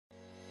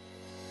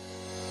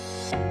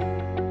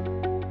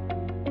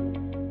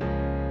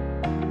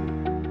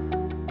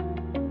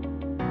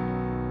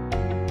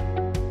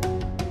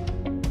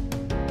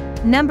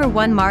Number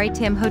 1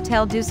 Maritim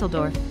Hotel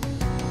Düsseldorf.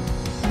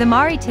 The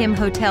Maritim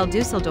Hotel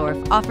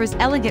Düsseldorf offers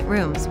elegant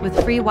rooms with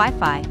free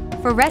Wi-Fi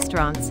for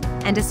restaurants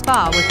and a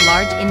spa with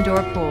large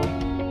indoor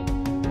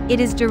pool. It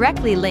is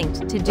directly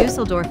linked to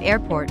Düsseldorf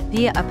Airport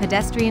via a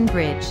pedestrian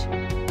bridge.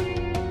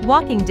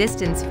 Walking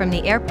distance from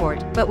the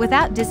airport but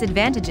without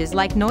disadvantages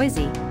like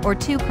noisy or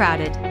too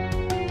crowded.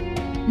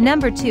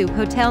 Number 2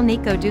 Hotel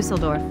Nico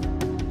Düsseldorf.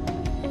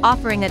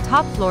 Offering a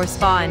top-floor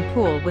spa and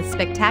pool with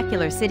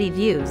spectacular city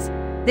views,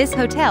 this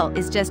hotel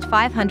is just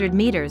 500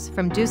 meters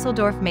from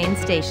Düsseldorf main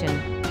station.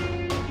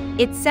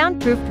 Its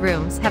soundproofed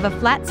rooms have a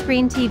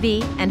flat-screen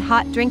TV and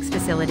hot drinks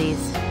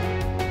facilities.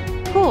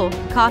 Pool,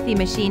 coffee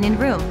machine in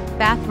room,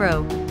 bath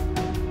robe.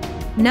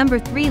 Number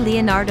 3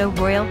 Leonardo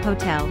Royal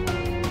Hotel.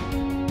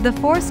 The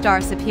 4-star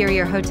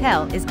Superior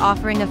Hotel is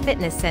offering a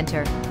fitness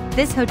center.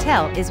 This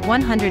hotel is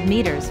 100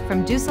 meters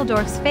from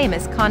Düsseldorf's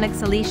famous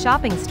Königsallee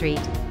shopping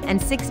street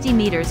and 60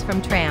 meters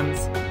from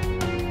trams.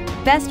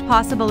 Best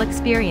possible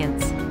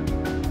experience.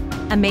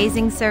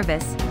 Amazing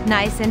service,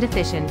 nice and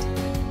efficient.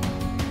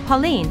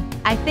 Pauline,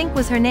 I think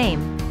was her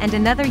name, and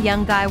another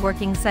young guy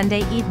working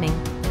Sunday evening.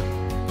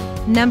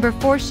 Number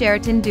 4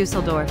 Sheraton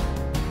Düsseldorf.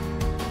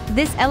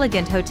 This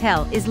elegant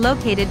hotel is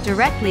located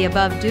directly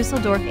above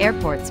Düsseldorf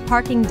Airport's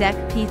parking deck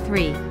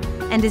P3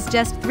 and is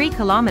just 3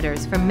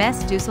 kilometers from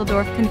Messe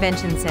Düsseldorf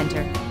Convention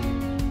Center.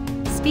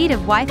 Speed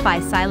of Wi-Fi,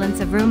 silence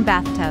of room,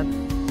 bathtub.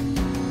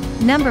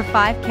 Number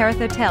 5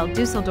 Karathotel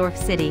Düsseldorf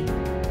City.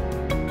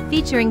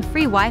 Featuring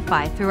free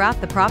Wi-Fi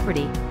throughout the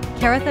property,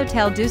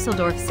 Karathotel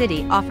Düsseldorf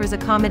City offers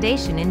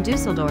accommodation in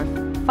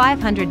Düsseldorf,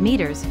 500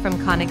 meters from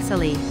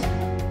Königsallee.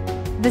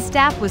 The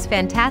staff was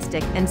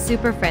fantastic and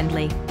super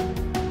friendly.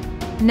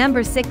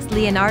 Number 6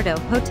 Leonardo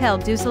Hotel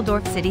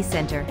Düsseldorf City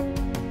Center.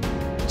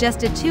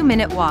 Just a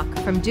 2-minute walk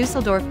from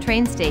Düsseldorf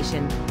train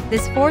station,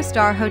 this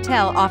 4-star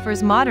hotel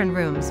offers modern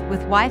rooms with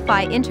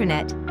Wi-Fi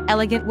internet,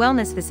 elegant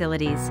wellness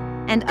facilities,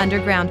 and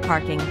underground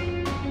parking.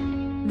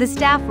 The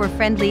staff were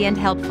friendly and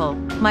helpful.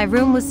 My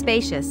room was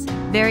spacious,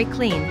 very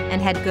clean,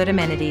 and had good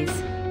amenities.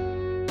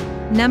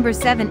 Number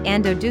 7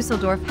 Ando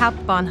Düsseldorf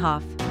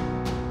Hauptbahnhof.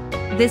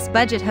 This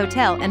budget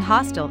hotel and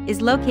hostel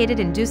is located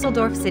in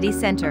Düsseldorf city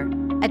center,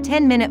 a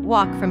 10-minute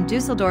walk from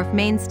Düsseldorf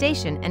main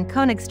station and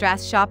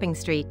Königstrasse shopping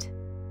street.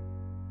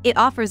 It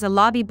offers a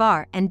lobby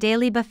bar and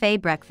daily buffet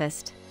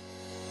breakfast.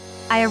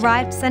 I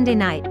arrived Sunday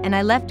night and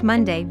I left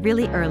Monday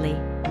really early.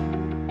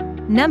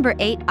 Number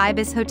 8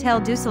 Ibis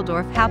Hotel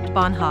Düsseldorf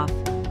Hauptbahnhof.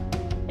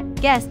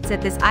 Guests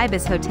at this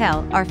Ibis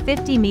Hotel are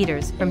 50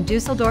 meters from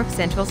Düsseldorf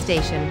Central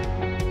Station.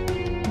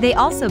 They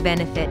also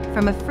benefit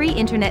from a free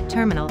internet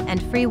terminal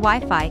and free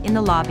Wi-Fi in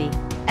the lobby,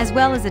 as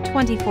well as a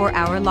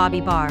 24-hour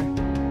lobby bar.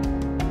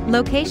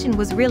 Location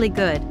was really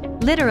good,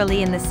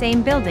 literally in the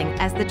same building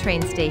as the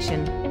train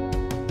station.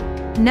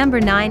 Number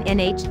 9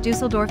 NH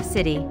Düsseldorf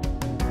City.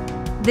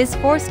 This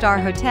 4-star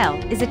hotel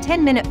is a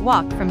 10-minute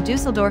walk from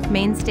Düsseldorf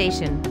main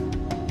station.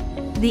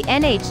 The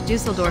NH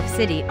Düsseldorf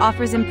City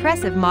offers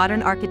impressive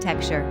modern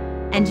architecture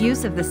and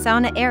use of the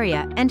sauna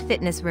area and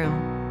fitness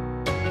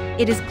room.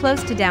 It is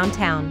close to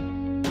downtown.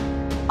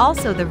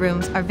 Also, the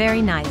rooms are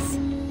very nice.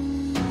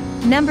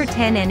 Number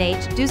 10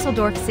 NH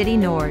Düsseldorf City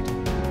Nord.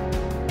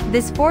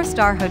 This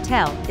 4-star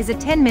hotel is a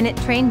 10-minute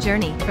train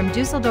journey from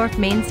Düsseldorf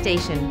main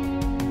station.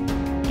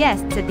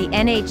 Guests at the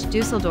NH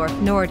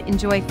Düsseldorf Nord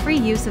enjoy free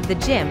use of the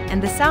gym,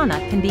 and the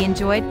sauna can be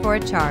enjoyed for a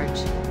charge.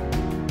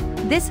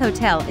 This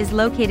hotel is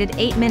located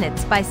 8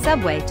 minutes by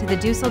subway to the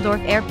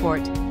Düsseldorf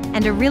Airport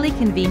and a really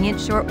convenient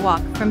short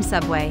walk from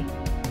subway.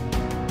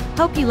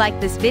 Hope you liked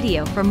this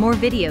video. For more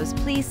videos,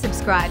 please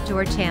subscribe to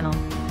our channel.